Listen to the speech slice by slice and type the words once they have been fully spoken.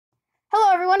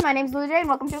everyone, my name's Blue Jay and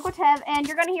welcome to Quizzezzes, and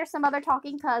you're gonna hear some other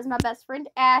talking cause my best friend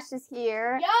Ash is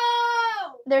here. Yo!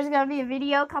 There's gonna be a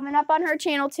video coming up on her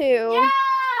channel too. Yo!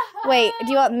 Wait, do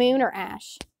you want Moon or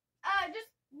Ash? Just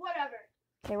whatever.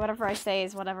 Okay, whatever I say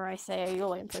is whatever I say.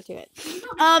 You'll answer to it.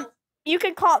 You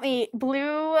could call me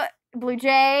Blue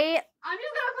Jay. I'm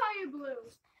just gonna call you Blue.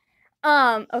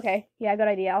 Okay, yeah, good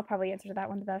idea. I'll probably answer to that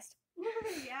one the best.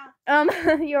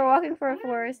 Yeah. You're walking for a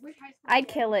forest. Which high school I'd is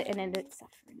that? kill it and end it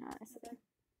suffering, honestly.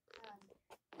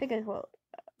 Pick a quote.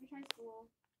 Which high school?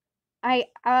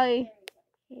 Okay,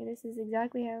 this is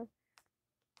exactly how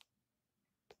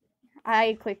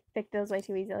I picked those way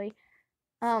too easily.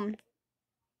 High school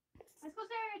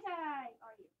stereotype.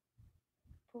 Are you?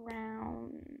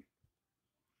 Brown.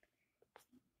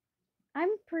 I'm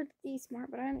pretty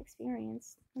smart, but I'm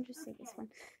experienced. I'll just say this one.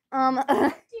 What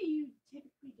do you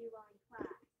typically do while in class?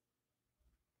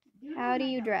 How do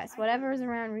you dress? Whatever's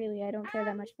around, really. I don't care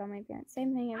that much about my appearance.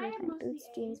 Same thing every time. Boots,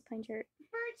 jeans, plain shirt,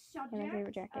 and my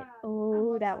favorite jacket.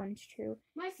 Oh, that one's true.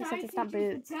 Except it's not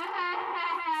boots.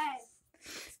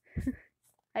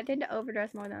 I tend to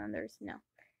overdress more than others. No.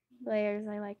 Layers,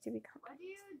 I like to be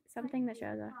something that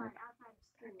shows off my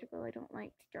practical. I don't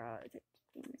like to draw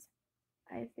things.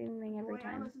 I think every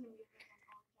time.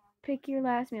 Pick your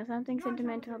last meal. Something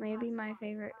sentimental. Maybe my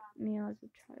favorite meal as a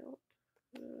child.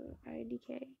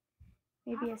 IDK.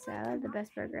 Maybe a salad. The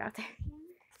best burger out there.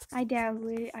 I doubt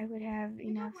I would have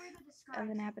enough of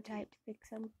an appetite to pick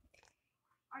some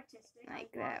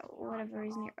like that. Whatever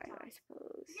is nearby, I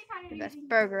suppose. The best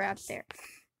burger out there.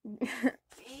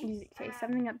 Music taste.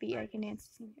 Something upbeat I can dance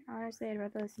to. Honestly, I'd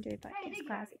rather listen to a podcast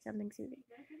classic. Something soothing.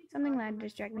 Something loud to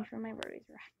distract me from my worries.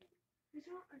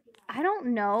 I don't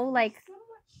know. Like,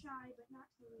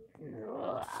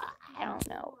 I don't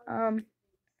know. I'm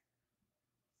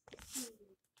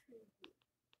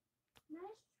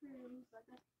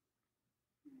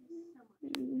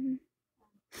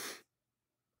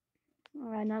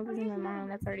not losing my mom.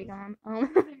 That's already gone.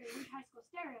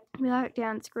 We locked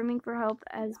down, screaming for help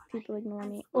as people ignore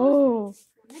me. Oh,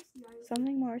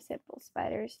 something more simple.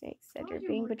 Spiders, snakes, etc.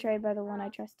 Being betrayed by the one I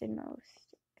trusted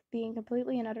most. Being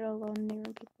completely and utter alone in the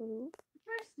room. People.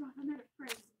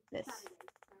 This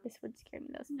would scare me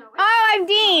though. Oh, I'm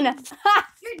Dean. You're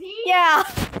Dean? Yeah.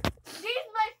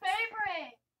 Dean's my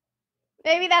favorite.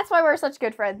 Maybe that's why we're such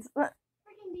good friends.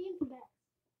 Freaking Dean's the best.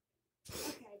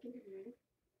 Okay, continue.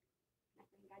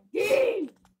 Dean!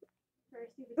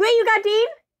 Wait, you got Dean?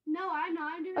 No, I'm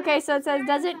not. I'm doing Okay, so it says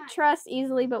doesn't trust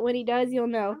easily, but when he does, you'll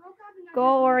know.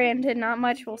 Goal-oriented, not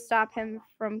much will stop him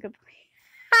from completing.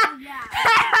 Yeah.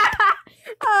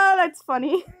 Oh, that's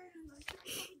funny.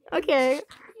 Okay,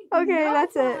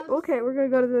 that's it. Okay, we're gonna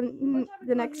go to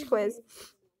the next quiz.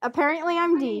 Apparently,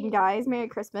 I'm Dean, guys. Merry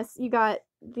Christmas. You got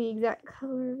the exact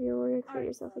color of your warrior. Kill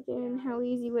yourself again. How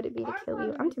easy would it be to kill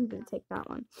you? I'm tempted to take that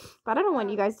one, but I don't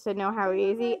want you guys to know how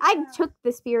easy. I took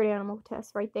the spirit animal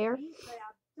test right there.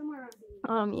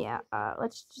 Yeah.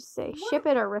 Let's just say ship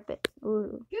it or rip it.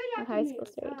 Ooh. A high school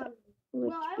stereotype.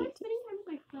 Well, I like spending time with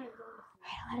my friends.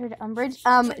 Write a letter to Umbridge.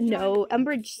 No,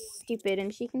 Umbridge's stupid,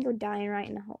 and she can go die and rot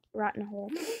in a hole.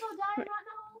 You can go die and rot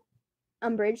in a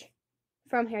hole? Umbridge,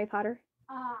 from Harry Potter.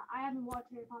 I haven't watched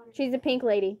Harry Potter. She's a pink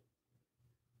lady.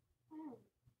 Oh.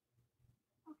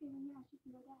 Okay, then yeah, she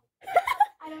can go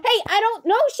die. Hey, I don't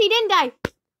know. She didn't die.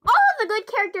 All of the good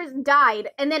characters died,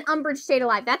 and then Umbridge stayed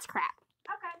alive. That's crap.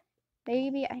 Okay.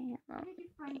 Maybe I am.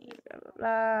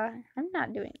 I'm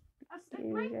not doing it.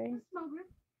 I'm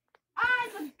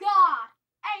a goth.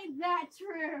 Ain't that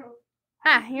true?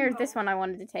 Here's this one I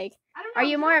wanted to take. Are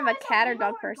you more of a cat or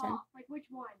dog person? Goth? Like which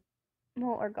one?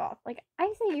 Well, or goth. Like,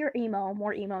 I say you're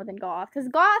more emo than goth. Because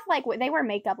goth, like, they wear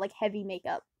makeup, like heavy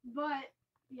makeup. But,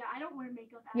 yeah, I don't wear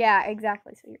makeup. Yeah,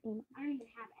 exactly. So you're emo. I don't even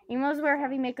have any. Emos wear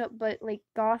heavy makeup, but, like,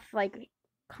 goth, like,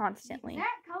 constantly.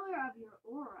 That color of your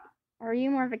aura. Are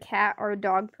you more of a cat or a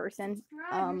dog person?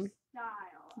 Describe your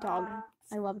style. Dog.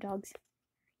 I love dogs.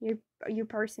 Your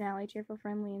personality, cheerful,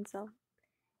 friendly, and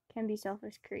can be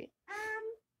selfish, create.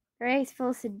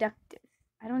 Graceful, seductive.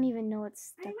 I don't even know what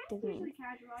seductive means.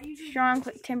 Strong,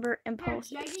 quick temper,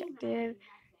 impulsive, seductive.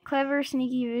 Clever,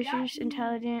 sneaky, vicious,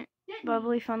 intelligent,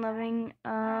 bubbly, fun-loving.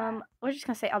 We're just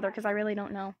gonna say other because I really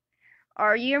don't know.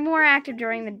 Are you more active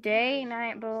during the day,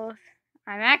 night, both?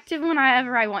 I'm active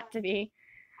whenever I want to be.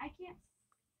 I can't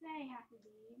say half of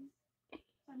these.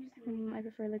 I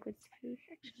prefer liquid food.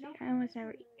 I almost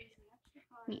never eat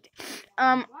meat.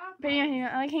 But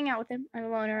yeah, I like hanging out with him. I'm a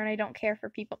loner and I don't care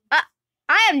for people. I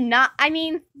am not. I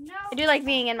mean, I do like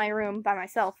being in my room by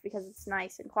myself because it's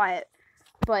nice and quiet.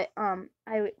 But I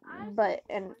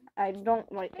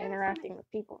don't like interacting with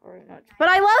people very much. But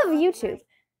I love YouTube.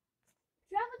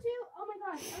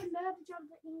 gosh, I would love to jump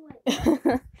to England.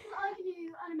 I can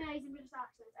do an amazing British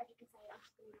accent, as you can say. I'm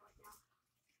just doing it right now.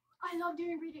 I love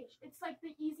doing British. It's like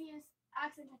the easiest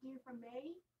accent to do for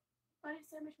me, but it's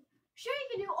so much fun. Sure, you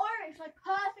can do Irish like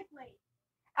perfectly.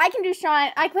 I can do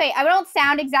Sean. I don't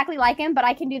sound exactly like him, but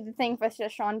I can do the thing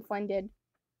that Sean Flynn did.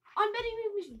 I'm betting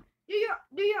we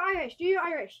do your Irish. Do your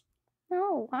Irish.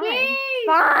 No, fine. Please.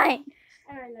 Fine.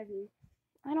 I love you.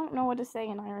 I don't know what to say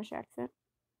in Irish accent.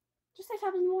 Just say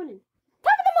top in the morning.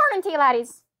 Top of the morning to you,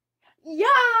 laddies.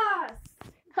 Yes.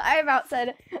 I about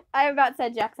said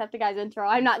Jacksepticeye's intro.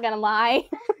 I'm not gonna lie.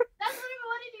 That's what I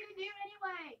wanted you to do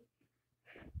anyway.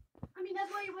 I mean,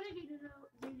 that's what you wanted you to do.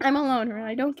 I'm a loner and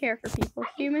I don't care for people.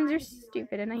 Humans are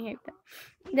stupid and I hate them.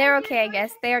 They're okay, I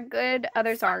guess. They are good,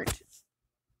 others aren't.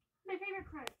 My favorite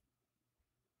quote.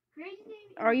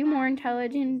 Are you more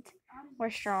intelligent or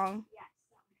strong?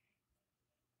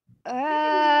 Should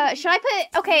I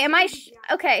put... Okay,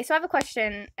 okay, so I have a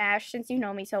question, Ash, since you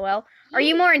know me so well. Are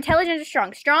you more intelligent or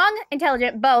strong? Strong,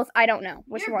 intelligent, both, I don't know.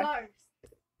 Which one? Both.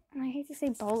 I hate to say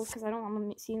both because I don't want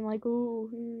them to seem like, ooh.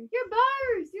 You're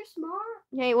both. You're smart.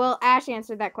 Okay, well, Ash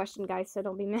answered that question, guys, so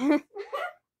don't be mad.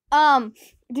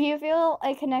 Do you feel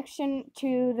a connection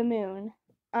to the moon?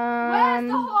 Where's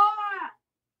the heart?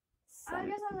 I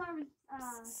guess I was,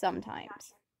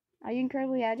 sometimes. Are you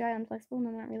incredibly agile and flexible?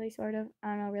 No, not really, sort of. I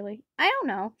don't know, really. I don't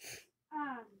know.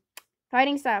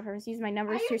 Fighting style purpose. Use my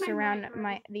numbers to surround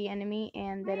the enemy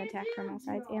and then attack from all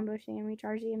sides. Ambush the enemy.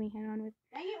 Charge the enemy head on with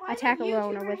attack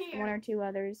alone or with one or two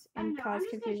others and cause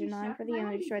confusion. Line for the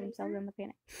enemy to destroy themselves in the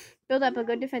panic. Build up a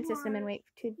good defense system and wait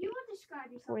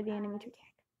for the enemy to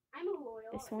attack. I'm a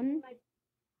loyal. This one? My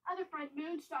other friend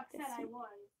Moonstruck said I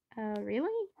was.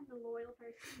 Really? I'm a loyal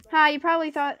person. Hi, you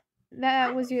probably thought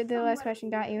that was the last question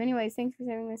got you. Anyways, thanks for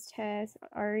saving this test.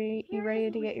 Are you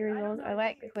ready to get your results? I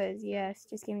like the quiz. Yes,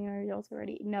 just give me my results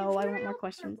already. No, I want more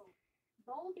questions.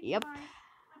 Yep.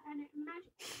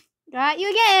 Got you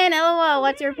again. LOL.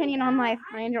 What's your opinion on life?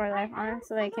 I enjoy life.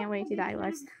 Honestly, I can't wait to die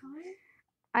less.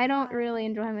 I don't really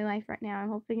enjoy my life right now. I'm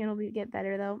hoping it'll get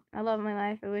better, though. I love my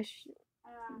life. I wish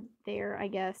I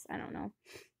guess. I don't know.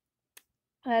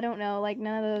 I don't know. Like,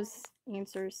 none of those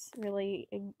answers really,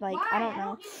 like, I don't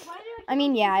know. I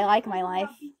mean, yeah, I like my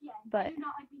life, but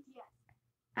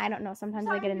I don't know. Sometimes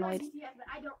I get annoyed.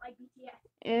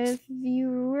 If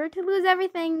you were to lose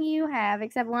everything you have,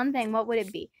 except one thing, what would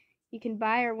it be? You can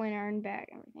buy or win or earn back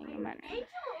everything. No matter.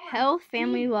 Health,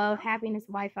 family, love, happiness,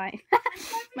 Wi-Fi,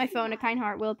 my phone, a kind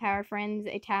heart, willpower, friends,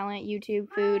 a talent, YouTube,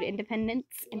 food, independence,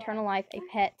 internal life, a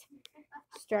pet,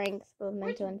 strength, both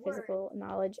mental and physical,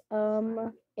 knowledge,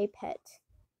 a pet.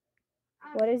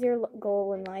 What is your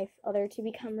goal in life? Other, to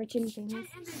become rich and famous.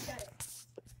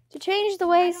 To change the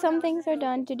way some things are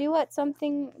done. To do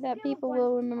something that people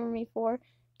will remember me for.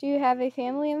 Do you have a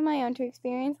family of my own? To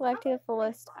experience life to the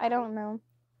fullest. I don't know.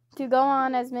 To go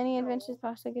on as many adventures as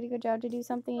possible. Get a good job. To do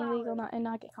something illegal and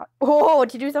not get caught. Oh,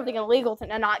 to do something illegal to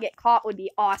not get caught would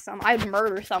be awesome. I'd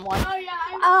murder someone. Oh yeah.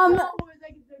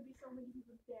 There'd be so many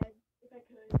people dead if I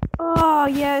could. Oh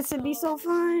yes, it'd be so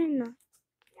fun.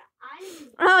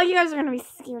 Oh, you guys are gonna be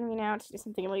scaring me now to do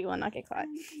something illegal and not get caught.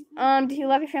 Do you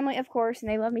love your family? Of course, and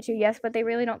they love me too. Yes, but they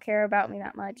really don't care about me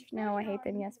that much. No, I hate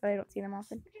them. Yes, but I don't see them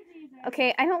often.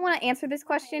 Okay, I don't want to answer this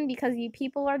question because you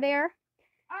people are there.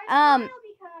 I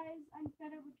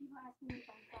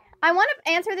want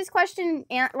to answer this question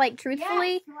like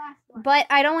truthfully, but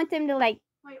I don't want them to like.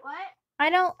 Wait, what?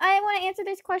 I want to answer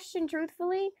this question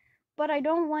truthfully, but I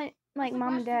don't want like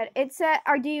mom and dad. It said,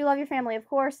 do you love your family? Of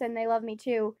course, and they love me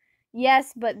too.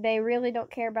 Yes, but they really don't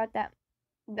care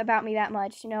about me that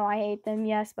much. No, I hate them.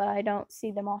 Yes, but I don't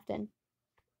see them often.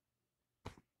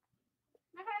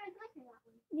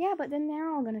 Yeah, but then they're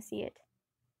all gonna see it.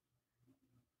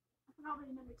 I forgot what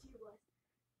number 2 was.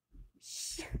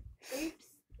 Shh. Oops.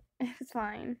 It's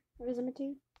fine. What was number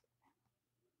 2?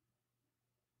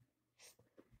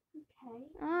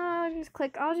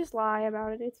 Okay. I'll just lie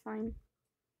about it. It's fine.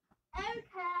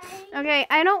 Okay. Okay,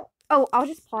 I'll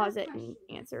just pause it and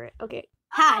answer it. Okay.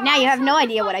 Ha! Now you have no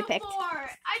idea what I picked.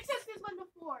 I took this one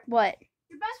before. What?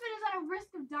 Your best friend is at a risk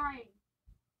of dying.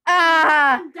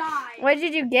 What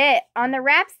did you get? On the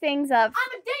wraps things up.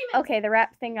 I'm a demon. Okay, the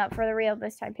wrap thing up for the real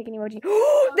this time. Pick an emoji.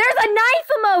 There's a knife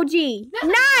emoji.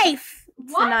 Knife.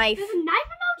 It's What? a knife. There's a knife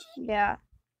emoji? Yeah.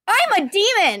 I'm a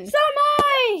demon. So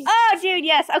nice. Oh, dude,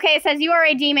 yes. Okay, it says you are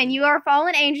a demon. You are a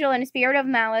fallen angel in a spirit of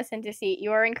malice and deceit.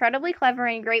 You are incredibly clever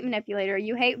and a great manipulator.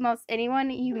 You hate most anyone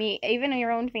you meet, even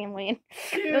your own family.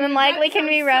 And unlikely can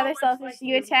be rather selfish.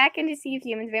 You attack and deceive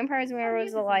humans, vampires, and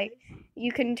werewolves alike.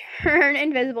 You can turn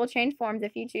invisible, change forms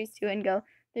if you choose to, and go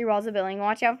 3 walls of building.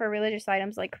 Watch out for religious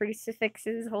items like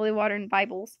crucifixes, holy water, and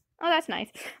Bibles. Oh, that's nice.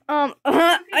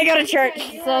 I got a church,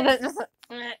 so that's just.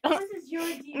 This is your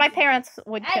demon. My parents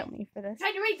would kill me for this.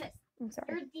 Try to read this. I'm sorry.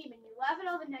 You're a demon. You laugh at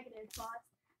all the negative thoughts.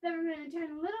 Then we're going to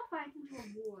turn little fights into a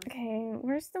war. Okay,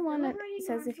 where's the one that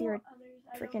says if you're a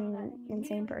freaking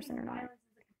insane person or not?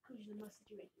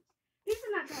 These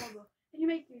are not tolerable, and you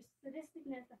make your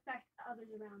sadisticness affect others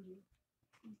around you.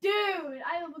 Dude,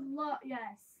 I would love.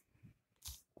 Yes.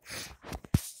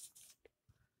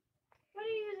 What are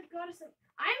you, the goddess of?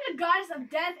 I'm the goddess of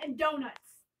death and donuts.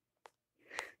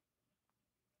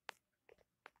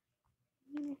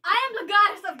 I am the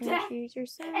goddess of death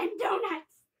and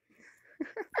donuts.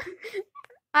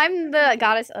 I'm the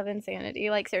goddess of insanity.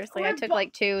 Like, seriously, I took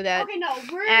like 2 that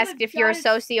asked if you're a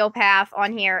sociopath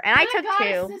on here, and I took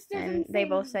 2, and they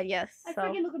both said yes. So I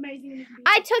freaking look amazing.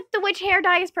 I took the which hair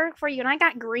dye is perfect for you, and I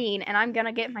got green, and I'm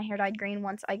gonna get my hair dyed green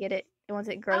once I get it, once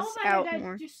it grows out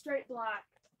more. Just straight black.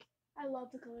 I love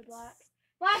the color black.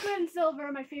 Black, red, and silver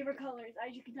are my favorite colors.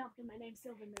 As you can tell from my name,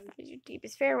 Silver Moon. Is your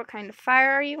deepest fear? What kind of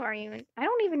fire are you? Are you? I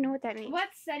don't even know what that means. What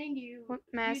setting do you? What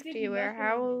mask do you wear?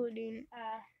 How old do you?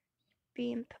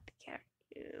 Being puppy cat.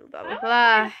 Blah blah I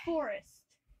blah. Forest.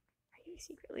 Are you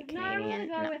secretly Canadian?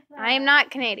 No, I am not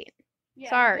Canadian.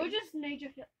 Yeah, sorry. We'll just nature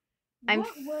feel. I'm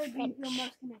what word do you feel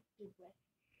most connected with?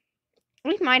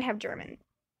 We might have German.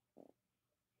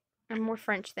 I'm more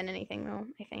French than anything, though,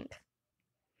 I think.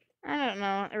 I don't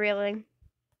know, really.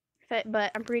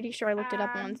 But I'm pretty sure I looked it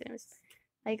up once, and it was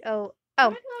like, oh,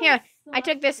 here, I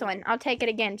took this one. I'll take it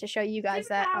again to show you guys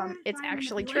that, it's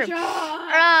actually true.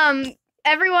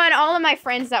 Everyone, all of my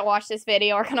friends that watch this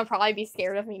video are gonna probably be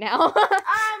scared of me now.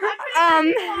 I'm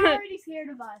pretty sure they're already scared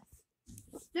of us.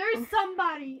 There's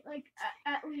somebody, like,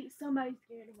 at least somebody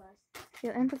scared of us.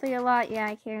 Feel empathy a lot. Yeah,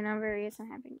 I care. Not very. It's not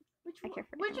happening.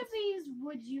 Which of these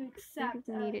would you accept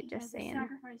just as saying. a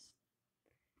sacrifice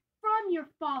from your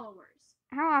followers?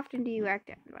 How often do you act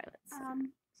out violence?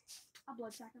 A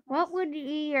blood sacrifice. What would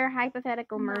be your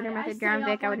hypothetical murder method? Drown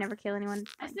Vic. I would never kill anyone.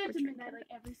 I stayed up to midnight like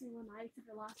every single night except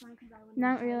for last night because I went.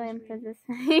 Not really. I'm physicist.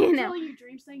 You know. You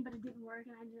dream thing, but it didn't work,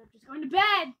 and I ended up just going to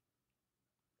bed.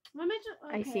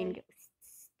 I seen ghosts.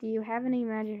 Do you have any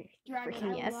magic? Dragon.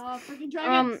 Freaking yes. I love freaking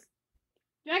dragons.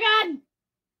 Dragon.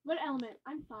 What element?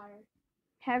 I'm fire.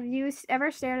 Have you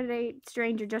ever stared at a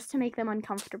stranger just to make them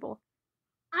uncomfortable?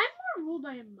 I'm more ruled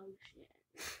by emotion.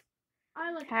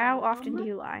 I like. How often do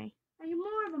you lie? Are you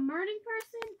more of a morning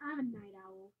person? I'm a night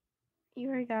owl.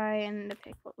 You're a guy in the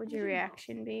pic. What would your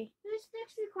reaction be? These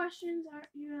next few questions are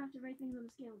you have to rate things on a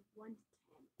scale of 1 to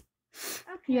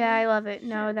 10. Okay. Yeah, I love it.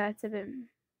 No, that's a bit.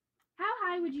 How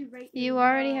high would you rate? You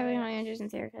already have an interest in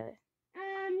haircut.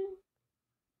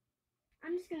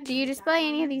 I'm just gonna. Do you display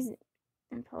any of these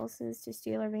impulses to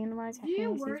steal or vandalize? Do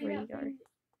you worry about things?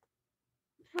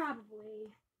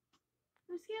 Probably.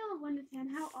 On a scale of 1 to 10,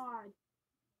 how odd?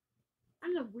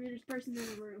 I'm the weirdest person in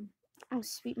the room. Oh,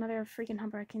 sweet mother of freaking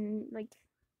humper! I can like.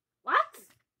 What?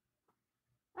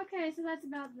 Okay, so that's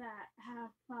about that.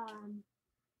 Have fun.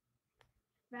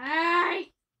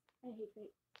 Right. I hate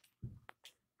fate.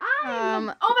 Oh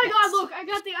my God! Look, I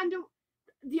got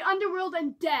the underworld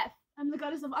and death. I'm the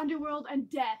goddess of underworld and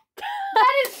death.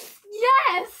 That is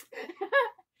yes.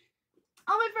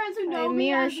 All my friends who know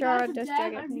me as the goddess of death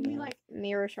are gonna be like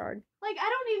mirror shard. Like I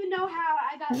don't even know how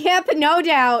I got. Yep, no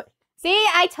doubt. See,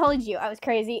 I told you I was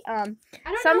crazy. I don't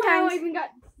know how I even got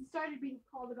started being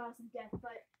called the goddess of death,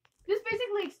 but this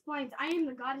basically explains I am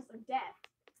the goddess of death.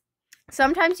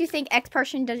 Sometimes you think X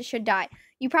person should die.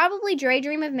 You probably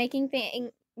daydream of making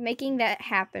that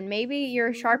happen. Maybe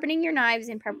you're sharpening your knives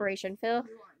in preparation. Feel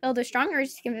the strong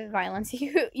urge to commit violence.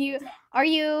 Are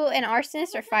you an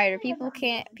arsonist or fighter?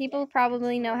 People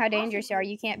probably know how dangerous you are.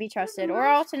 You can't be trusted. Or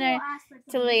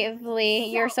alternatively,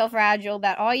 you're so fragile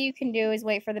that all you can do is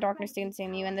wait for the darkness to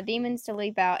consume you and the demons to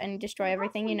leap out and destroy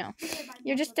everything you know.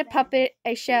 You're just a puppet,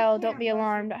 a shell. Don't be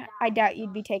alarmed. I doubt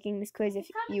you'd be taking this quiz if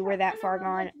you were that far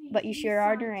gone, but you sure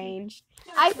are deranged.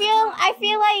 I feel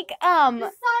like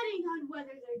deciding on whether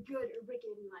they're good or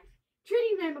wicked in life,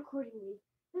 treating them accordingly.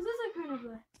 This is a kind of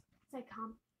a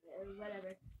psychom or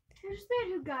whatever. There's a spirit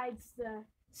who guides the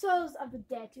souls of the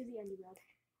dead to the underworld.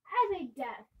 As a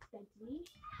death entity,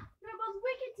 you're both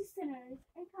wicked to sinners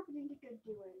and competent to good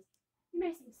doers. You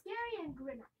may seem scary and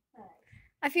grim at first.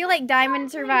 I feel like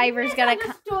Diamond Survivor's gonna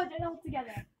understood it all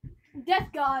together. Death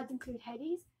gods include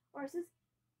Hades, Orsus,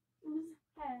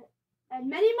 and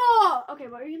many more. Okay,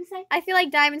 what were you gonna say? I feel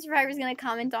like Diamond Survivor's gonna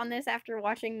comment on this after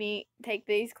watching me take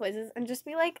these quizzes and just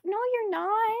be like, "No, you're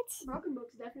not." Broken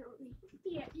Books definitely.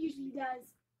 Yeah, it usually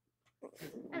does.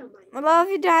 I don't mind. I love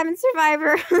you, Diamond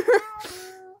Survivor.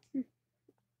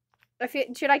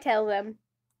 Should I tell them?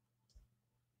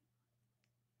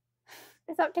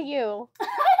 It's up to you. I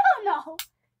don't know.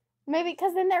 Maybe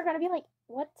because then they're gonna be like,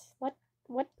 what?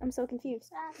 I'm so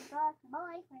confused. That's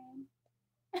my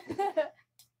boyfriend.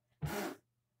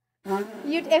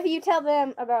 If you tell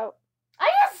them about. I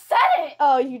just said it.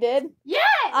 Oh, you did? Yes.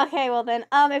 Okay, well then,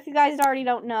 if you guys already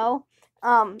don't know,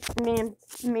 me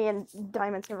and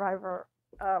Diamond Survivor,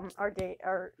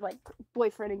 are like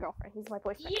boyfriend and girlfriend. He's my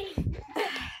boyfriend. Yeah.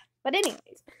 But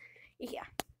anyways, yeah.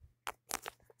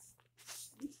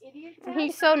 Idiot.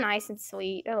 He's so nice and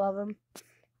sweet. I love him.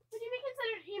 Would you be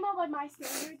considered emo by my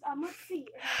standards? Let's see.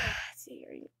 Let's see.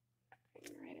 Are you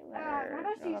write a letter? How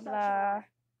about you Blah, blah.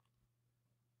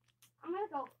 I'm gonna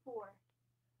go 4.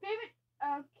 Favorite.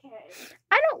 Okay.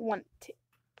 I don't want to.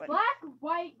 But Black,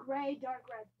 white, gray, dark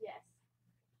red. Yes.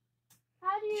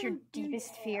 How do you? it's your do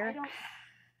deepest that? fear.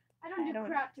 I don't do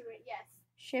crap to it. Yes.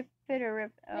 Ship it or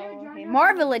rip. Favorite Oh, okay. genre?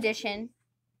 Marvel Edition.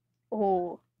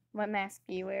 Oh, what mask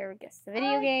do you wear? Guess the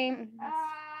video game. Yeah.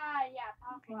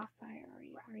 Kind of fire. Are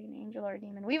you an angel or a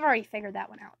demon? We've already figured that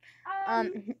one out. How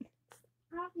can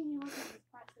you look at this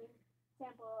question?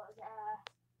 Sample.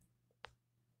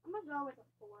 I'm gonna go with a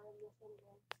 4 in this one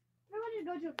again. I want you to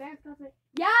go to advanced cosplay.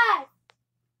 Yes.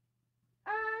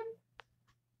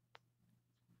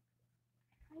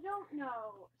 I don't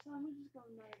know. So I'm just gonna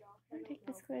nerd it off. I take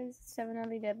this quiz. 7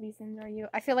 ugly deadly sins are you?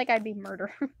 I feel like I'd be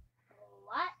murder.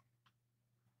 What?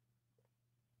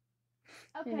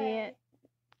 Okay. Idiot.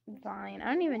 Vine.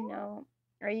 I don't even know.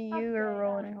 Are you or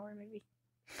rolling a horror movie?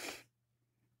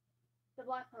 The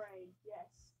Black Parade. Yes.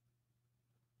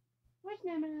 Which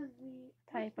name is the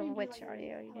Type of name do which you are like you?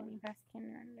 to You color? getting past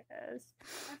kindergarten? That's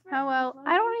How well? right.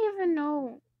 I don't even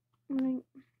know.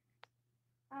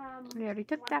 We already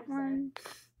took that 1%. one.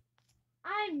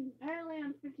 I'm apparently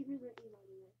on 50% emo.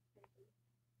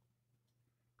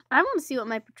 I want to see what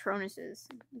my Patronus is,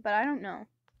 but I don't know.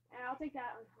 And I'll take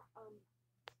that on.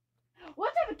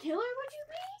 What type of killer would you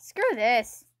be? Screw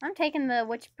this. I'm taking the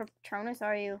which Patronus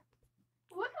are you?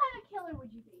 What kind of killer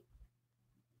would you be?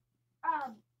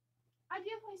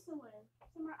 Ideal place to live.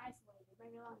 Somewhere isolated.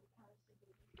 Maybe along the coast.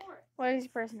 Forest. What is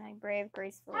your personality? Brave,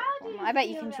 graceful, How do formal. you I bet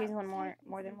you feel can choose about one more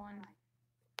safety than one.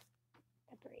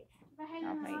 Brave. If I hang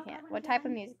Oh, in no, a you rock, can't. I What wouldn't type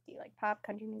of mind. music do you like? Pop,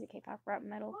 country music, K-pop, rap,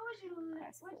 metal? What would you live?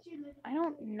 Classical. What you live? I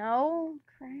don't know.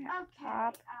 Crap. Okay.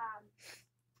 Pop.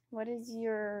 What is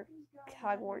your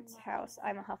Hogwarts house?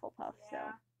 I'm a Hufflepuff, so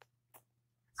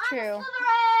it's I'm a true.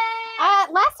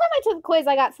 Slytherin! Last time I took a quiz,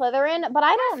 I got Slytherin, but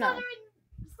I don't know.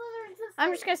 Slytherin sister.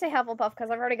 I'm just gonna say Hufflepuff because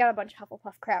I've already got a bunch of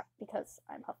Hufflepuff crap because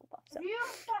I'm Hufflepuff. So, Do you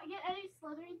get any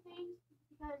Slytherin things?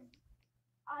 Because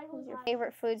I what was is your like,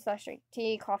 favorite food / drink?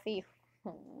 Tea, coffee.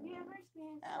 have you ever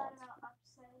experienced Alex. that about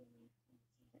upsetting me?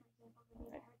 For example, when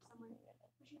you hurt someone,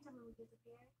 wishing someone would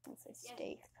disappear? Let's say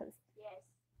steak, because Yes.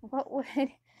 what would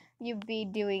you be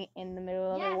doing in the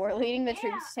middle of a Yes, war, leading the yeah,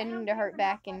 troops, I tending don't to care hurt for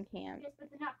back not in camp, Yes, but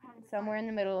they're not kind of somewhere in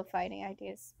the middle of fighting,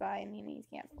 ideas, spy in the enemy's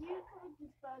camp, If you could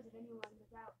dispose of anyone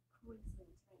without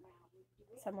coincidence right now, would you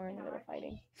do it? somewhere in the middle of Anarchy?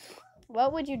 fighting.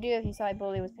 What would you do if you saw a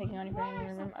bully was picking on you for any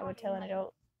reason? I would tell an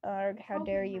adult, how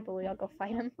dare you, bully, I'll go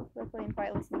fight him. Quickly and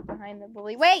quietly sneak behind the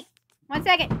bully. Wait! 1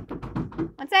 second!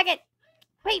 1 second!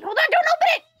 Wait, hold on, don't open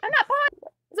it! I'm not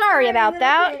paused! Sorry about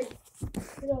that.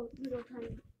 Little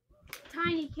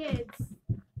tiny kids.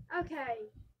 Okay.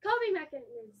 Coping methods.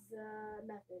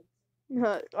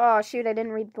 Oh, shoot, I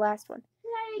didn't read the last one.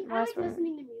 Playing. I Last like one.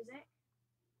 listening to music.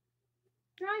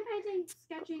 Drawing, painting,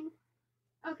 sketching.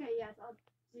 Okay, yes, I'll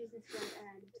use this one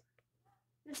and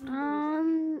listen to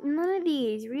music. None of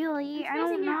these, really. I don't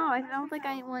Spacing know. out. I don't think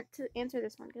I want to answer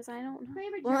this one because I don't know.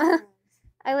 Favorite Well, genres.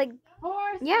 I like,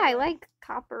 Horror. yeah, I thriller. like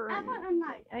copper. I And put on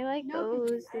like. I like No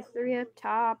those, pictures. the 3 up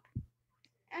top.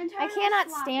 And I total cannot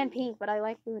sloppy. stand pink, but I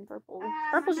like blue and purple.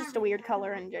 Purple's just a weird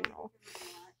color in general.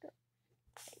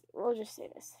 We'll just say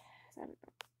this. I don't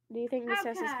know. Do you think this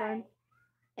test is fun?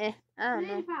 I don't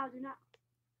know. Do not.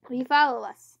 Will you follow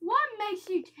us? What makes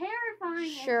you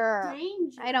terrifying Sure. and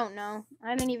dangerous? I don't know.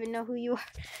 I don't even know who you are.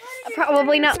 What is your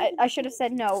Probably favorite not. thing I to should have do?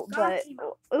 said no, but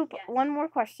oop. Yes. One more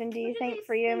question. Do you Which of think these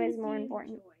freedom things is do more you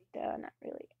important? enjoy? Not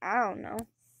really. I don't know.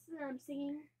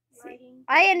 Singing, See, writing.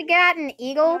 I had got an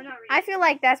eagle. No, not I reading. feel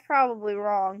like that's probably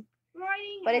wrong.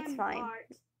 Writing, but it's and fine. Art.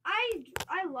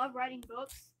 I love writing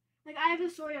books. Like I have a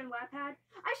story on Wattpad.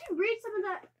 I should read some of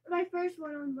that. My first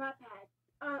one on Wattpad.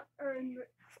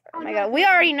 Oh my god, we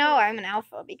already know I'm an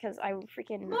alpha because I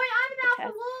freaking. Boy, I'm an alpha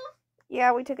test. wolf.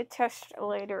 Yeah, we took a test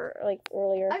earlier. I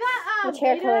got Which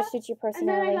hair beta, color suits your and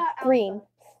then I personality? got Green. alpha.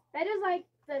 That is like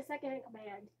the second in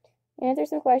command. Answer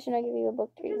some question. I give you a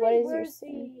book Which tree. of What these is your words do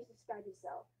sin? you use to describe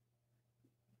yourself?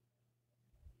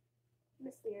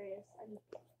 mysterious. I'm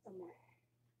somewhere.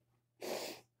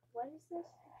 What is this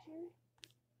picture?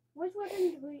 Which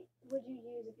weapon would you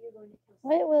use if you're going to kill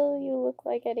someone? What will you look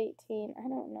like at 18? I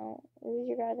don't know. Who's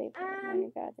your godly opponent? None of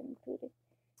your gods included.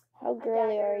 How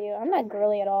girly are you? I'm not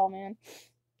girly at all, man.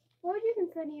 What would you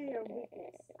consider your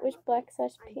weakness? Which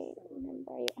black/pink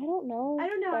member are you? I don't know. I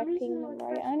don't know. I'm Blackpink just gonna member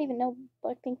are you? I don't even know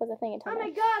Blackpink was a thing until Oh now. my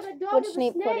god, that dog Which is a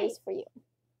Snape quote snake! is for you?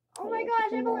 Oh my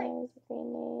gosh, Emily!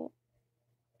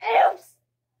 Oops!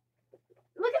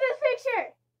 Look at this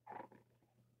picture!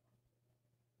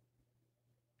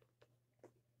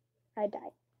 I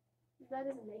died. That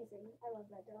is amazing. I love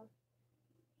that dog.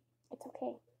 It's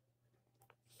okay.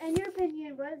 In your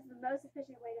opinion, what is the most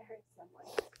efficient way to hurt someone?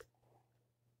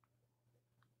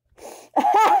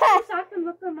 Talk them,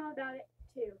 look them all about it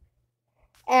too.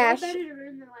 Ash, Better to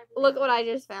ruin their life. look what I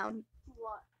just found.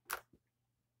 What?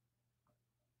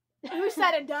 Who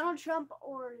said it? Donald Trump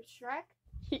or Shrek?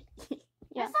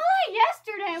 Yeah. I saw that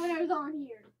yesterday when I was on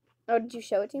here. Oh, did you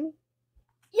show it to me?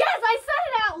 Yes, I said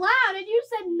it out loud and you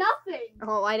said nothing.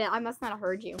 Oh, I must not have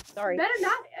heard you. Sorry. Better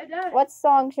not. What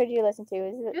song should you listen to?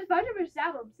 Is it Just bunch of his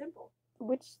album. Simple.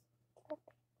 which?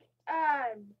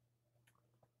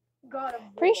 God of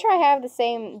Pretty War. sure I have the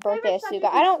same birthday as Suga.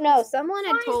 I don't know. Someone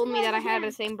had told me that I had the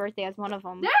There's same birthday as one of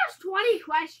them. 20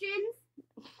 questions.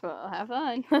 Well, have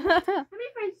fun. How many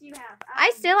friends do you have?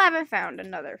 I still haven't found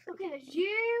another. Okay, there's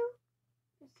you.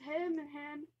 There's him and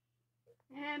him.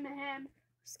 Him and him.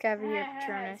 Scavenger 6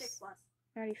 Turnus. plus.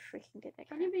 I already freaking did that.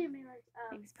 Can you be me like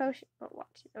Thanks, potion. Oh, watch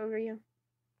it over you.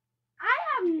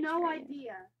 I have no Try it.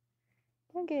 idea.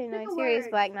 I'm getting Pick a a serious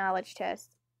word. black knowledge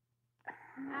test.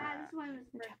 This one was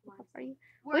the Which first one. Hufflepuff are you?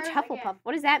 Word Which Hufflepuff? again.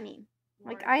 What does that mean?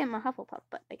 Like, Word. I am a Hufflepuff,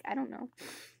 but like, I don't know.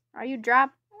 Are you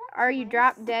drop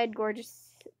dead gorgeous?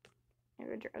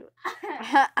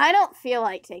 I don't feel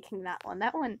like taking that one.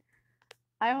 That one,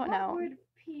 I don't What know. word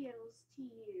appeals to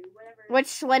you? Whatever. Which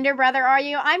Slender brother are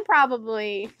you? I'm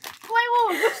probably. Wait, whoa!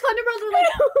 Which Slender brother? Like,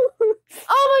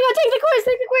 Oh my god! Take the quiz!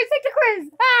 Take the quiz! Take the quiz!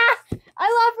 Ah! I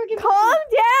love freaking. Calm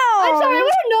down. I'm sorry. I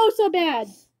wouldn't know so bad.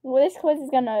 Well, this quiz is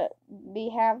gonna be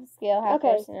half skill, half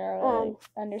Okay, personality.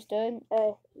 Understood?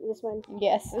 This one.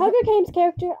 Yes. Hunger Games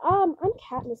character. I'm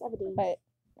Katniss Everdeen. But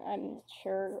I'm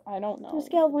sure I don't On a know.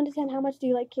 scale of 1 to 10, how much do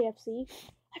you like KFC?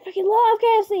 I freaking love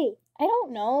KFC. I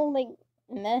don't know. Like,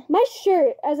 meh. My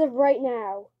shirt, as of right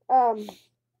now,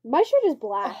 my shirt is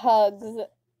black. Hugs.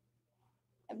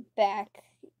 Back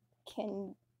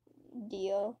can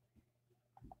deal.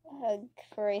 Hug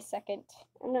for a second.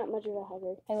 I'm not much of a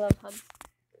hugger. I love hugs.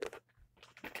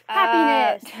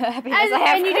 Happiness. Happiness. I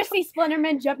have And you just see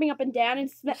Slenderman jumping up and down, and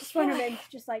Slenderman's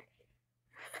just like.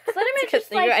 Slenderman's because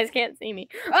just you like. guys can't see me.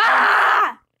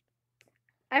 Ah!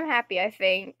 I'm happy, I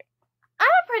think. I'm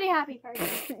a pretty happy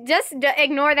person. Just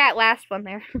ignore that last one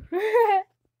there.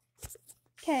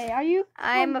 Okay, are you?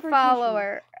 I'm a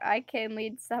follower. I can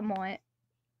lead somewhat.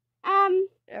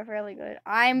 Really good.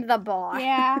 I'm the boss.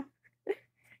 Yeah.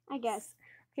 I guess.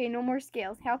 Okay, no more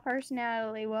scales. How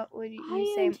personality? What would you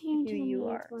I say am tuned who to the you needs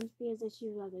are? ones because I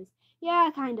choose others. Yeah,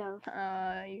 kind of.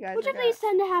 You guys. Which are of these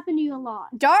tend to happen to you a lot?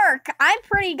 dark? I'm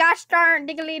pretty gosh darn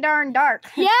diggly darn dark.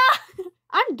 Yeah,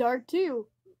 I'm dark too.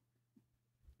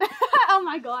 Oh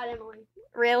my god, Emily.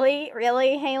 Really,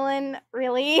 Halen?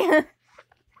 Really?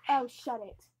 Oh, shut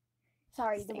it.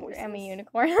 Sorry, the I'm voices. a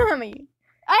unicorn.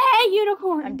 I hate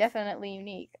unicorns. I'm definitely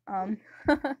unique.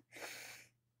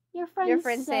 Your friends, Your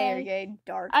friends say you're gay,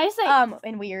 dark. I say.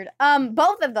 And weird.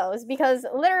 Both of those because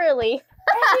literally,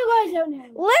 You guys don't know.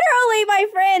 literally, my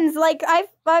friends, like I've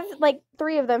like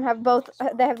 3 of them have both.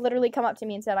 They have literally come up to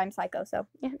me and said I'm psycho. So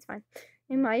yeah, it's fine.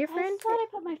 Am I your I friend? thought I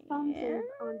put my phone Yeah.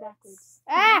 on backwards.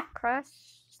 Ah, crush,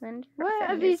 slender. What of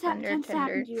fender, these slender, tends to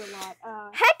happen tender. to you a lot?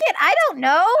 Heck it, I don't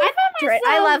know. I found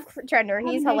I love myself Trender.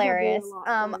 He's having deja vu a hilarious. lot,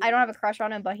 I don't have a crush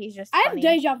on him, but he's just I have funny.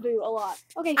 deja vu a lot.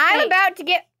 Okay, I'm fate. about to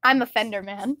get. I'm a fender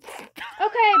man.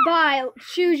 Okay, bye.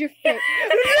 Choose your fate.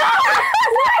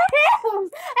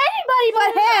 Anybody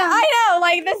but him. I know,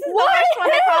 like this is the What? worst one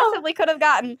I Him? possibly could have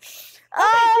gotten. choose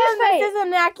fate. This isn't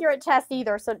an accurate test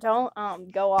either, so don't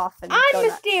go off and I'm go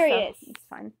nuts, mysterious. so it's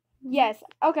fine. Yes.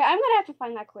 Okay, I'm gonna have to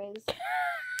find that quiz.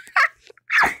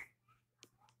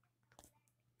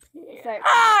 So,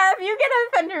 If you get a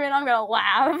fender man, I'm gonna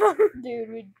laugh.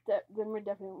 dude, then we're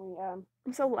definitely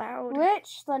I'm so loud. Which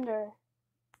Slender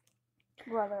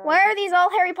brother? Why are these all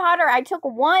Harry Potter? I took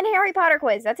 1 Harry Potter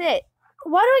quiz. That's it.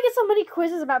 Why do I get so many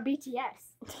quizzes about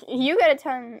BTS? You get a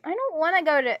ton. I don't want to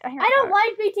go to. I don't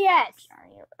like BTS.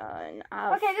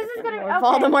 Okay, this is gonna be- okay.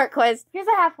 Voldemort quiz. Here's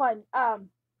a half one.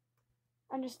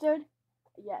 Understood?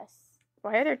 Yes.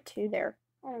 Why are there 2 there?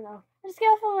 I don't know. On a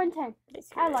scale from 1 to 10.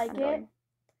 I like it.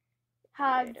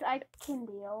 Hugs, I can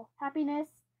deal. Happiness,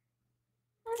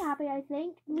 I'm happy, I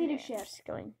think. Leadership, Yeah, just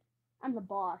going. I'm the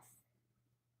boss.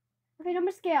 Okay,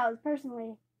 number scales,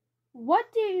 personally. What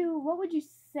would you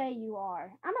say you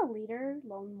are? I'm a leader,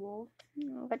 lone wolf.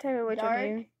 What type of witch Dark are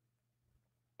you?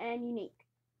 and unique.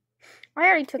 I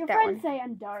already took Your that friends one. say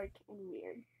I'm dark and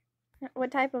weird.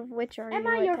 What type of witch are you? Am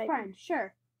I What your type friend?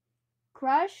 Sure.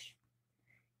 Crush?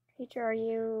 Teacher are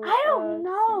you? I don't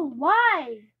know.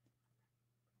 Why?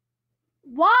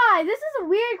 Why? This is a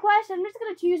weird question. I'm just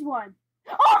gonna choose one.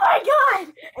 Oh my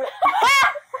god!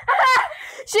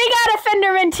 She got a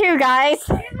Fenderman too, guys.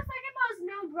 You're the second most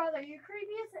known brother. You're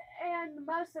creepiest and the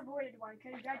most avoided one.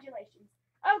 Congratulations.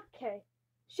 Okay.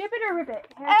 Ship it or rip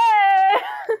it. Hey!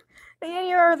 Me and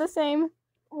you are the same.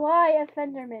 Why a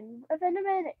Fenderman? A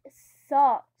Fenderman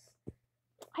sucks.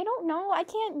 I don't know. I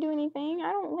can't do anything.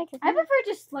 I don't like it. I prefer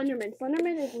just Slenderman.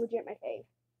 Slenderman is legit my fave.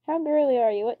 How girly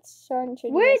are you? What song should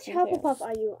you Which listen to? Hufflepuff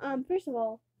are you? First of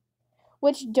all,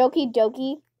 Which Doki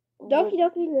Doki? Doki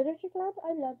Doki Literature Club?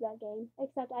 I love that game.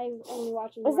 Except I'm only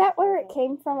watching Was that where it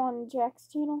came from on Jack's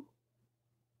channel?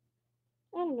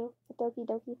 I don't know. The Doki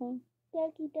Doki thing?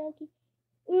 Doki Doki.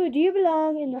 Ooh, do you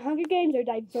belong in the Hunger Games or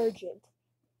Divergent?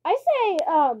 I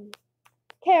say,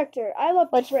 character. I love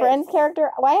Which Tris. Friends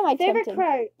character? Why am I Favorite tempted?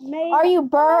 character. Are you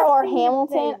Burr or Favorite.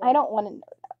 Hamilton? I don't want to know.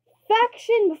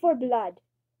 Faction before blood.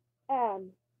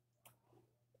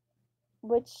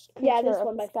 Which Yeah, creature this of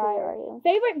one the by sky 4. are you?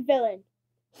 Favorite villain.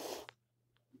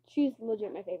 She's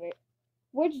legit my favorite.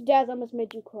 Which dad almost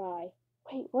made you cry?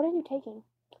 Wait, what are you taking?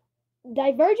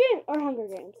 Divergent or Hunger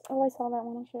Games? Oh, I saw that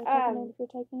one. I should have taken it if you're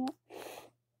taking it.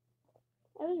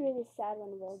 I was really sad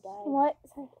when Will died. What?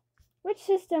 Which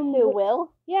system? Who,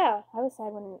 Will? Yeah. I was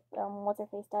sad when,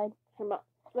 what's-her-face died. Her mom.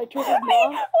 Like Tris's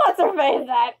mom? What's-her-face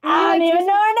died? I don't Really, even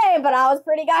know her name, but I was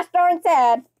pretty gosh darn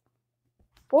sad.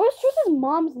 What was Tris's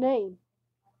mom's name?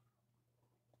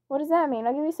 What does that mean?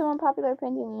 I'll give you some unpopular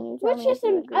opinion and you tell Which me if you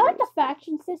system? agree. I like the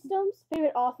faction systems.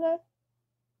 Favorite author?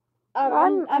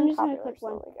 I'm just gonna unpopular, click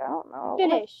one. so, like, I don't know.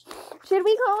 Finished. Should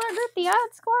we call our group the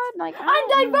Odd Squad? Like, I I'm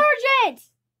don't know. Divergent!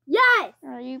 Yes!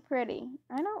 Are you pretty?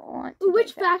 I don't want Ooh, to. which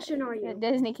take that faction pretty. are you? A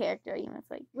Disney character, you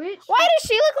must like. Which? Why does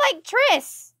she look like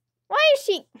Tris? Why is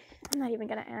she? I'm not even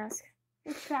gonna ask.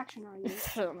 Which faction are you?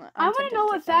 I'm I want tempted to know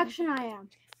what take that one. faction I am.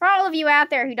 For all of you out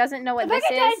there who doesn't know what If I this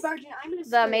get is, Divergent, I'm gonna The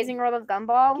scream. Amazing World of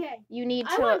Gumball, Okay. you need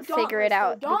I to want figure it Dauntless,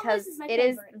 out though. Dauntless because is my it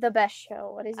is favorite. the best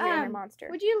show. What is your inner monster?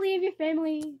 Would you leave your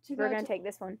family to go We're gonna to... take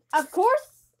this one. Of course.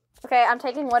 Okay, I'm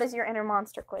taking what is your inner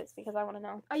monster quiz because I want to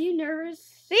know. Are you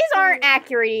nervous? These aren't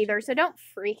accurate either, so don't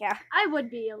freak out. I would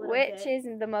be a little Which bit.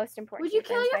 is the most important? Would you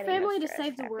kill your Friends, fighting, family no to stress,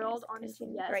 save the happiness, world? Honestly,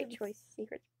 attention, yes. Right choice,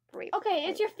 secrets, brave. Okay,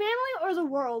 it's your family or the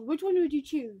world. Which one would you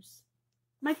choose?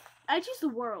 I choose the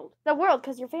world. The world,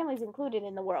 because your family's included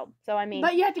in the world. So I mean.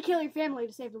 But you have to kill your family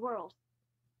to save the world.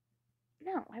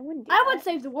 No, I wouldn't do I that. would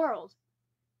save the world.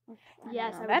 I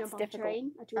Yes, don't I know, would that's jump on a difficult.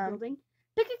 train to a building.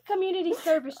 Pick a community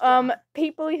service job.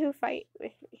 People who fight.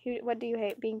 What do you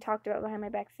hate? Being talked about behind my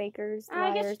back, fakers,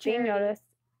 I guess liars, being charity. noticed,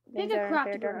 Pick things a that are crop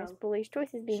unfair, to grow. darkness, bullies,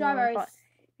 choices being Strawberries. fought,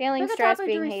 failing, Pick a stress,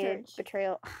 topic to being hated, research.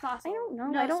 betrayal. Fossil. I don't know.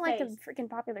 No I don't like the space. freaking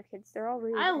popular kids. They're all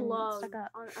rude. I and love. stuck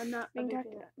up. I'm not. Being a big talked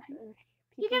fan about. of-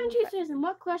 You can choose Susan.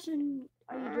 What question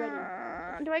are you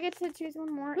dreading? Do I get to choose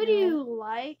one more? Who do No. you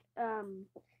like?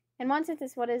 In one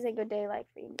sentence, what is a good day like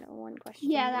for you? No, one question.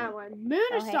 Yeah, that one. Moon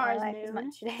or I hate my stars? life as Moon.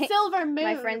 much today. Silver moon.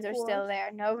 My friends are of still course. there.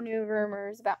 No new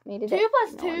rumors about me today. 2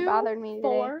 plus No one 2. bothered me today.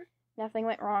 4. Nothing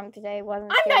went wrong today.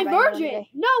 Wasn't I'm scared by anyone Divergent. today.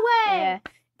 No way. Yeah.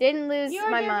 Didn't lose You're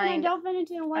my different and mind. don't fit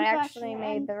into one I faction. actually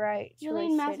made the right choice.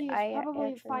 Eileen Matthews I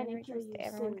probably actually find made the right and kill choice. you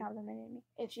Everyone soon. complimented me.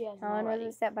 If she hasn't No one was already.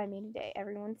 upset by me today.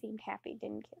 Everyone seemed happy.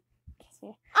 Didn't kiss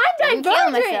me. I'm Didn't kill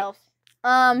Divergent. myself.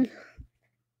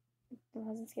 I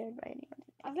wasn't scared by anyone.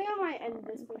 I think I might end this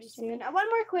pretty question. soon. One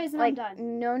more quiz and Like, I'm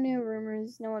done. no new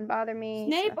rumors. No one bothered me.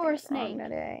 Snape nothing or went wrong snake?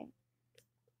 Today.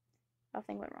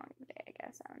 Nothing went wrong today, I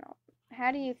guess. I don't know.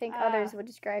 How do you think others would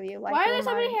describe you? Like, why are there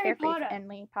so many Harry carefree, Potter?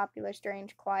 friendly, popular,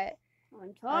 strange, quiet,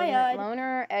 I'm tired.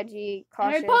 loner, edgy,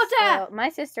 Harry cautious. Potter! My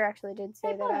sister actually did say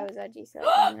Harry that I Potter. was edgy. So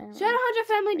I don't know. Shadowhunter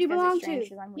family do you Because it's belong strange, to?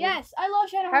 'cause I'm weird. Yes, I love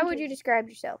Shadowhunters. How would you describe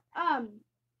yourself? Um.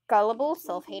 Gullible,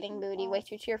 self-hating, moody, way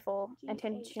too cheerful, G,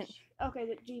 attention, H. Okay,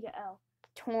 the G to L.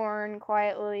 torn,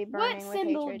 quietly, burning What with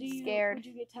symbol hatred, do you scared, would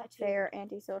you get tattooed? fair,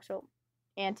 antisocial,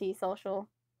 antisocial.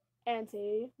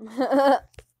 Auntie. Goody,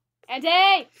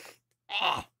 Auntie!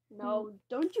 No,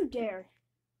 don't you dare.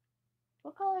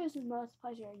 What color is the most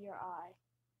pleasure in your eye?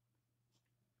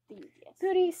 The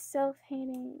easiest.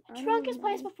 self-hating. Trunk is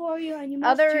placed before you and you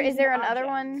must choose Is there an another object.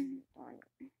 one?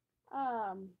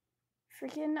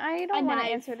 Freaking, I don't want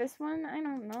to answer this one. I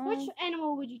don't know. Which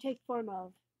animal would you take form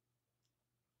of?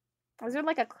 Is there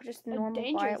like just a normal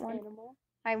dangerous quiet one? animal.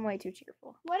 I'm way too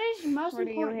cheerful. What is most What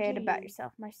do you important hate to about you?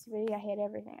 yourself? My stupidity. I hate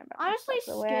everything about Honestly,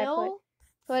 myself. The way I skill.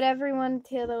 put everyone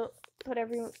till the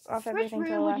everything till the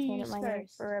room would last you minute. use My life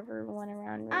first? for everyone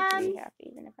around me to be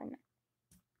happy, even if I'm not.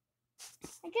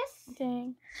 I guess.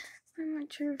 Dang. I'm not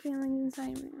true feelings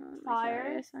inside me.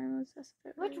 Fire. Which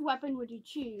Which weapon would you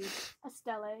choose? A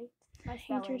stele. My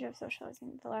hatred of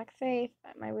socializing, the lack of faith,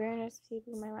 my weirdness of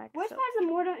people, my lack Which of has a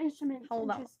mortal instrument Hold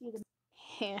on. interest you the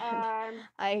and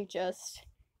I just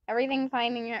everyone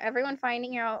finding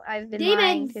out I've been Demons!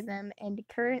 lying to them, and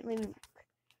currently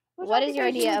what is your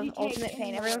idea of ultimate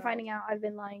pain? Everyone finding out I've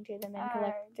been lying to them and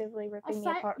collectively ripping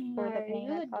me apart for the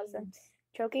pain I caused them.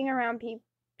 Choking around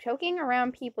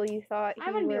people you thought I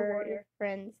you wanna be a were warrior. your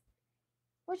friends.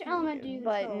 Which element do you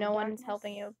But control? no one's Darkness?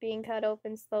 helping you. Being cut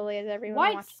open slowly as everyone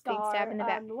White watches being scar. stabbed in the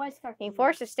back. The white scar. Being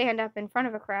forced to stand up in front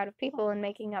of a crowd of people and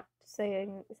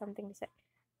saying something to say.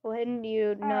 When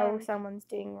you know someone's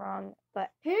doing wrong,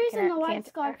 but Who's in the white can't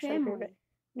scar actually prove family? it.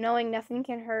 Knowing nothing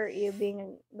can hurt you,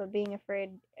 being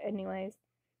afraid anyways.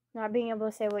 Not being able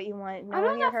to say what you want. I'm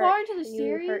Knowing not that far into the you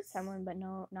series. hurt someone, but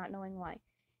not knowing why.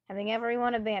 Having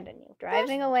everyone abandon you.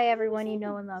 Driving away everyone you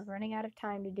know and love. Running out of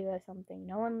time to do something.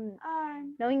 Knowing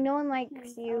no one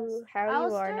likes you how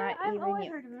you are, not I've even always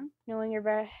you. heard of him. Knowing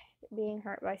you're being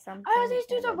hurt by something. Oh, these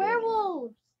dudes are and abandoning you.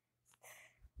 werewolves.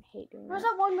 I hate doing There was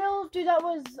that. that one werewolf dude that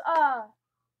was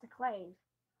the clave.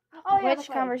 Oh yeah, Which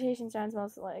conversation sounds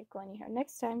most like one you have?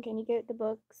 Next time, can you get the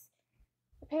books?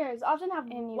 The parents often have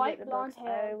And you white get the blonde books.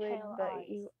 hair I and would, pale but eyes.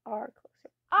 you are closer.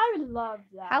 I would love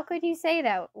that. How could you say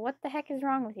that? What the heck is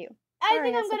wrong with you? I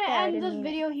Sorry, think I'm that's gonna okay, I end didn't this mean it.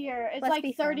 video here. It's Let's like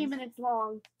be 30 friends. minutes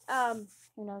long.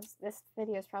 Who knows? This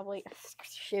video is probably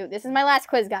shoot. This is my last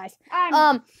quiz, guys.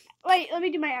 Wait, let me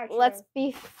do my outro. Let's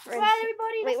be friends. Well,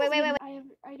 everybody, Wait.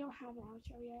 I don't have an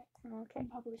outro yet. Okay. I'm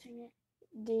publishing it.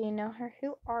 Do you know her?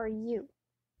 Who are you?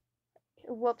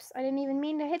 Whoops! I didn't even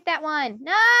mean to hit that one.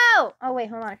 No! Oh wait,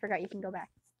 hold on. I forgot. You can go back.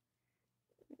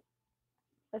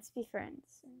 Let's be friends.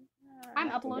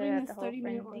 I'm uploading this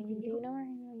 30-minute long thing. video. Do you know her?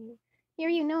 Here,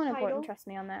 you know an important. Title? Trust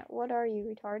me on that. What are you,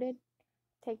 retarded?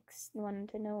 Takes one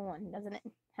to know one, doesn't it?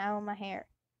 How am I hair?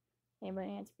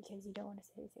 Anybody answer because you don't want to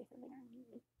say something.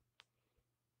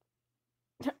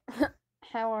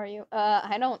 How are you?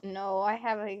 I don't know. I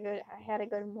had a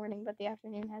good morning, but the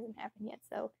afternoon hasn't happened yet.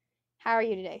 So, how are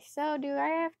you today? So, do I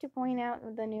have to point out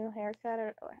the new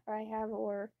haircut I have,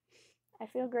 or I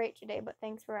feel great today, but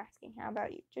thanks for asking. How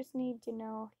about you? Just need to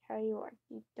know how you are.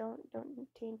 You don't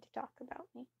need to talk about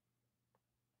me.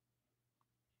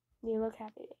 You look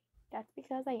happy today. That's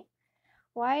because I am.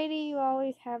 Why do you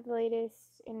always have the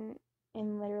latest in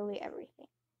literally everything?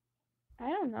 I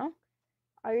don't know.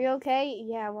 Are you okay?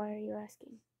 Yeah, why are you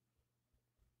asking?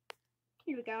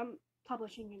 Here we go. I'm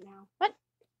publishing it now. What?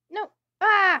 No.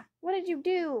 Ah! What did you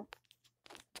do?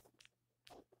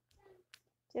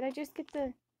 Did I just get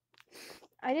the...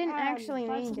 I didn't actually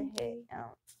mean to hit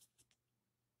out.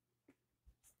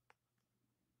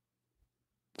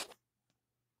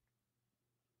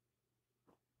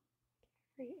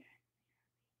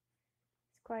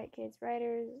 Quiet kids,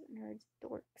 writers, nerds,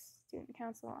 dorks, student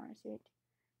council, honor student,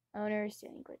 owners,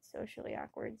 delinquents, socially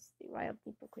awkward, the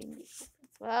wildly proclaimed these.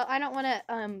 Well, I don't want to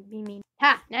be mean.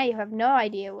 Ha! Now you have no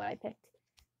idea what I picked.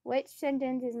 Which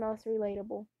sentence is most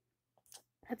relatable?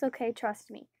 That's okay,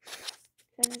 trust me.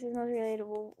 Sentence is most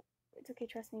relatable. It's okay,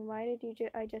 trust me. Why did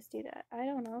I just do that? I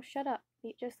don't know. Shut up.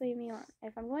 Just leave me alone.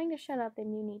 If I'm going to shut up,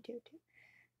 then you need to too.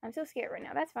 I'm so scared right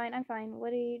now. That's fine. I'm fine.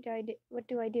 What do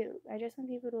I do? I just want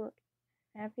people to look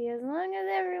happy as long as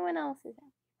everyone else is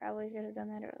happy. Probably should have done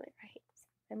that earlier. I hate this.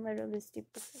 I'm literally this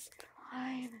stupid.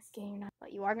 Why in this game not?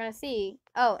 But you are gonna see.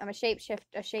 Oh, I'm a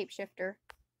shapeshifter.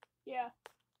 Yeah.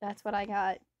 That's what I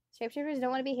got. Shapeshifters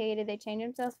don't want to be hated. They change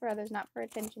themselves for others, not for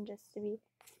attention, just to be.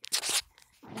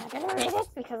 I'm not gonna read it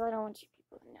because I don't want you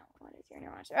people to know what is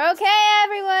your monster. Okay,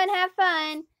 everyone, have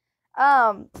fun.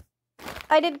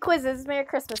 I did quizzes. Merry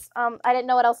Christmas. I didn't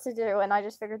know what else to do, and I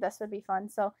just figured this would be fun.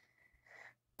 So,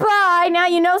 bye. Now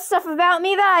you know stuff about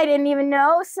me that I didn't even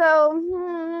know.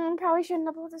 So, probably shouldn't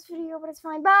upload this video, but it's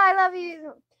fine. Bye. Love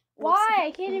you. Why?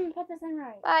 I can't even put this in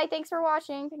right. Bye. Thanks for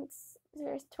watching. Thanks.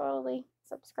 There's totally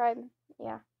subscribe.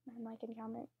 Yeah. And like and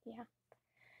comment. Yeah.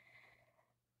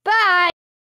 Bye.